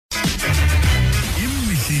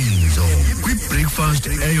kwi-breakfast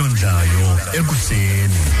eyondlayo ekuseni.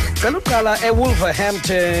 Cela uqala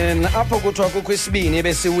eWolverhampton apho kuthiwa kukho isibini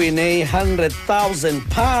besiwine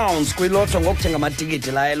 £100,000 kwilotho ngokuthenga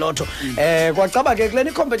amatikiti la elotho. Kwacaba ke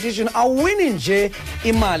kule competition awini nje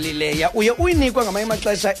imali leya uye uyinikwe ngamanye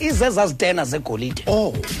amaxesha izezazitena zegolide.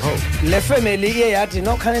 Le family iye yathi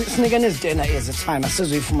no khane sinikene izitena ezithana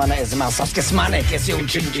sizoyifumana ezimali sasike simane ke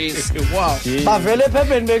siyotshintshisa. Wow. Bavele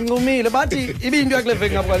ephepheni bencumile bathi ibinto yakule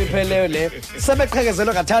veki ngapha lipheleyo le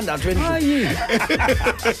sebeqhekezelwe kathandathu endlini.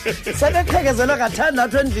 Sebeqhekezelwe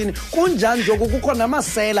kathandathu endlini kunjani nje kukho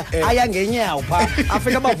namasela aya ngenyawo pha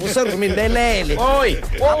afika bavuse erumini belele.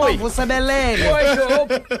 Abavuse belele.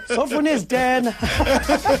 Sofuna izitena.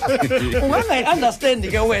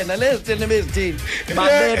 Ungangayi-understand ke wena lezi zitena bezithini.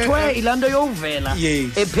 Babethwe ilanto yovela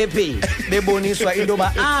ephepheni beboniswa into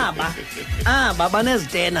ba aba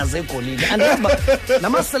banezitena zegolide. Andiba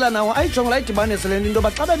namasela nawo ayijonga la idibanise le into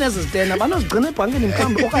ba xa benezitena banozigcina ebhankini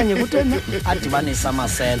mhlawumbi okanye kuthena adibanisa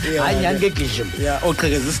amasela. Hayi nyani ke gijima.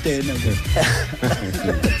 Oqhekeza isitena ke.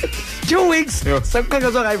 2 weeks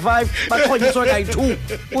sekuqhekezwa kayi-5 baqhonyiswa kayi-2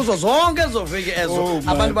 kuzo zonke ezo veki ezo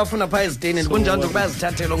abantu bafuna phaa eziteneni kunjani nje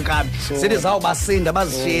bayazithathela onkabi zithi zawubasinda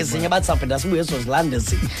bazishiye ezinye bathi saphinda sibuye ezozilande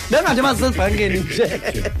ezinye bengathi basezibhankeni nje.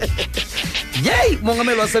 Yey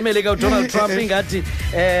mongameli wasemelika uDonald Trump ingathi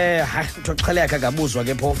uthoxheleka kabuzwa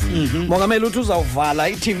ke phofu. Mongameli uthi uzawuvala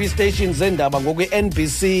i-TV stations zendaba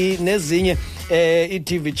ngokwi-NBC nezinye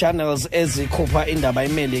i-TV channels ezikhupha indaba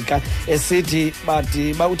eMelika esithi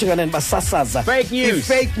bathi bawuthi kanene basasaza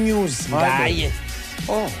fake news ngaye.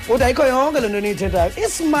 Uthi ayikho yonke le nto niyithethayo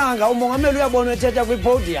isimanga umongameli uyabona ethetha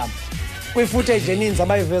kwi-podium kwi-footage eninzi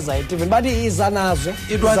abayiveza eTV bathi izanazo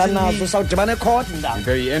sawudibana ecourt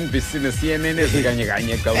ndaba i-NBC ne-CNN ezikanye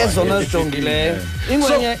kanye ezona zijongileyo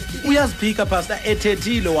ingwenye uyaziphika pastor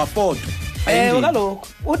ethethile wafoto. Kaloku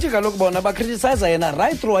uthi kaloku bona bakriticize yena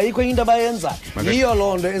right through ayikho into abayenzayo yiyo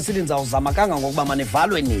loo nto esithi ndizawuzama kangangokuba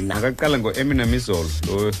manivalwe nina. Akaqala ngo-Eminem izolo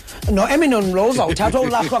no Eminem lo uzawuthathwa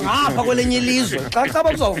ulahlwa ngapha kwelinye ilizwe xa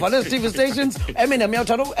uzawuvala ezi-TV stations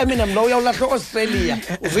Eminem lo uyawulahlwa eAustralia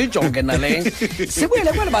uzuyijonge naleyo.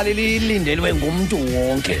 Sibuyele kweli bali lilindelwe ngumntu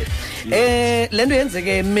wonke le nto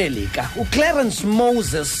yenzeke eMelika. uClarence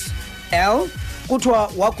Moses L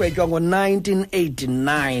kuthiwa wagwetywa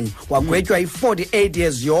ngo-1989 wagwetywa i-48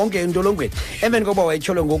 years yonke entolongweni emveni koba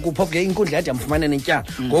wayetyholwe ngokupha ke inkundla yathi yamfumaneni ityala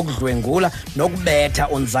ngokudlwengula nokubetha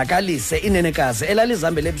onzakalise inenekazi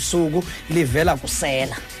elalizihambele ebusuku livela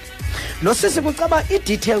kusela. Lo sisi kucaba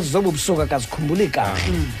i-details zobu busuku akazikhumbuli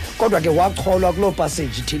kahle kodwa ke wacholwa kuloo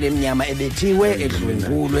passage ithile emnyama ebethiwe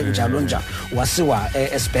edlwengulwe njalo wasiwa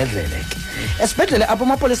esibhedlele ke. Esibhedlele apho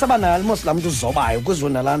amapolisa abanayo almost laa mntu uzobayo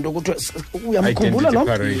kuzona laa nto ukuthi uyamkhumbula lo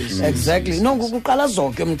exactly no kuqala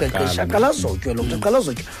zoke umqeqeshi aqala zotywe lo mntu aqala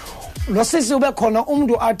zotywe. Lo sisi ube khona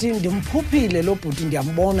umuntu athi ndimphuphile lo bhuti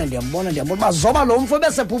ndiyambona bazoba lo mfo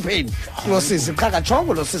besephupheni lo sisi qha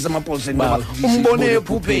katshongo lo sisi emapoliseni ngoba umbone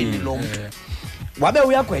ephupheni lo mntu. Wabe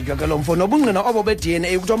uyagwetywa ke lo mfo nobungqina obo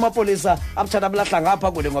be-DNA kuthiwa amapolisa abuthatha bulahla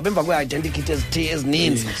ngapha kude ngoba emva kwe-identity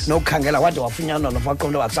ezininzi nokukhangela wade wafunyanwa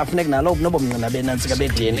nofaqonto wakusafuneki nalo nobo bungqina benantsika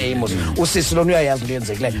be-DNA mos usisi lona uyayazi into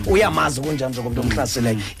yenzekileyo uyamazi kunjani njengomntu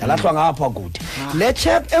omhlaseleyo yalahlwa ngapha kude. Le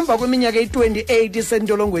chap emva kweminyaka eyi-28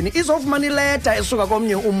 isentolongweni izofumana ileta esuka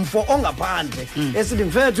komnye umfo ongaphandle esithi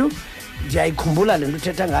mfethu ndiyayikhumbula le nto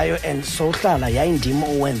uthetha ngayo and sowuhlala yayindima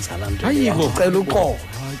owenza laa nto ndicela uqobo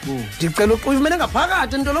ndicela uyifumene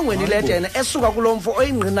ngaphakathi entolongweni ileta yena esuka kulo mfo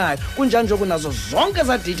oyingqinayo kunjani nje kunazo zonke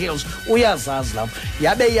eza details uyazazi lapho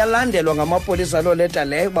yabe yalandelwa ngamapolisa loo leta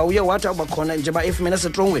leyo uba uye wathi abakhona njengoba efumene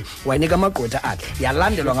esetrongweni wayinika amagqwetha akhe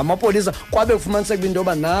yalandelwa ngamapolisa kwabe kufumaniseka into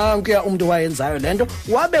yoba nankuya umntu wayenzayo le nto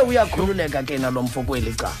wabe uyakhululeka ke nalo mfo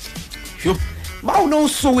kweli cala.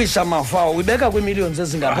 Bawunosuwisha mafa uyibeka kwi-millions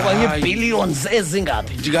ezingaphi okanye ii-billions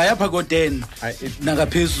ezingaphi Ndingayapha ko-10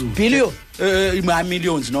 nangaphezulu billion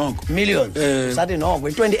millions noko millions sathi noko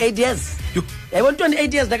 28 years yayibona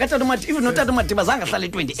 28 years nakatata umadiba even notata umadiba zange ahlale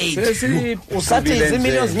 28 usathi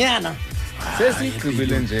zi-millions nyana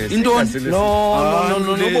sesigqibile nje intoni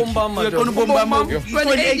no bombama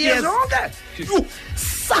 28 years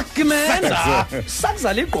sakimenda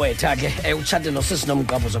sakuzala igqwetha ke utshate nosisi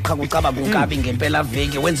nomqabuzo qha kucaba kunkabi ngempela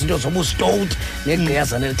veki wenza into zobustowed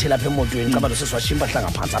negqiyazana elithela apha emotweni caba nosisi washiya impahla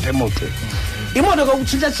ngaphansi apha emotweni. Imoto ke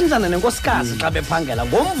utshintsha-tshintshana nenkosikazi xa bephangela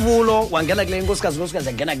ngomvulo wangena kule inkosikazi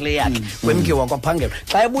yangena kule yakhe kwemkiwa kwaphangela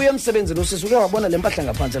xa ebuya emsebenzini usisi uke wabona le mpahla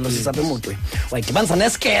ngaphansi lo sisi apha emotweni wayidibanisa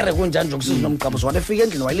nesikere kunjani nje kusisi nomqabuzo wathi efika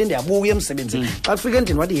endlini wayilinde yabuya emsebenzini xa kufika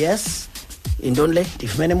endlini wathi yes Intoni le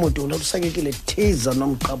ndifumene emotweni olusakekile thiza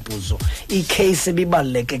nomqabhuzo icase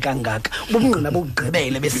ebibaleke kangaka ubungqina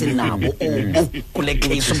bugqibele besinabo ubu kule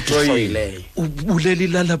case umthoyileyo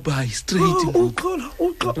Ubulela lullaby straight. uxola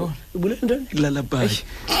ubule ntoni Lullaby.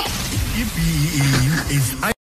 ibe is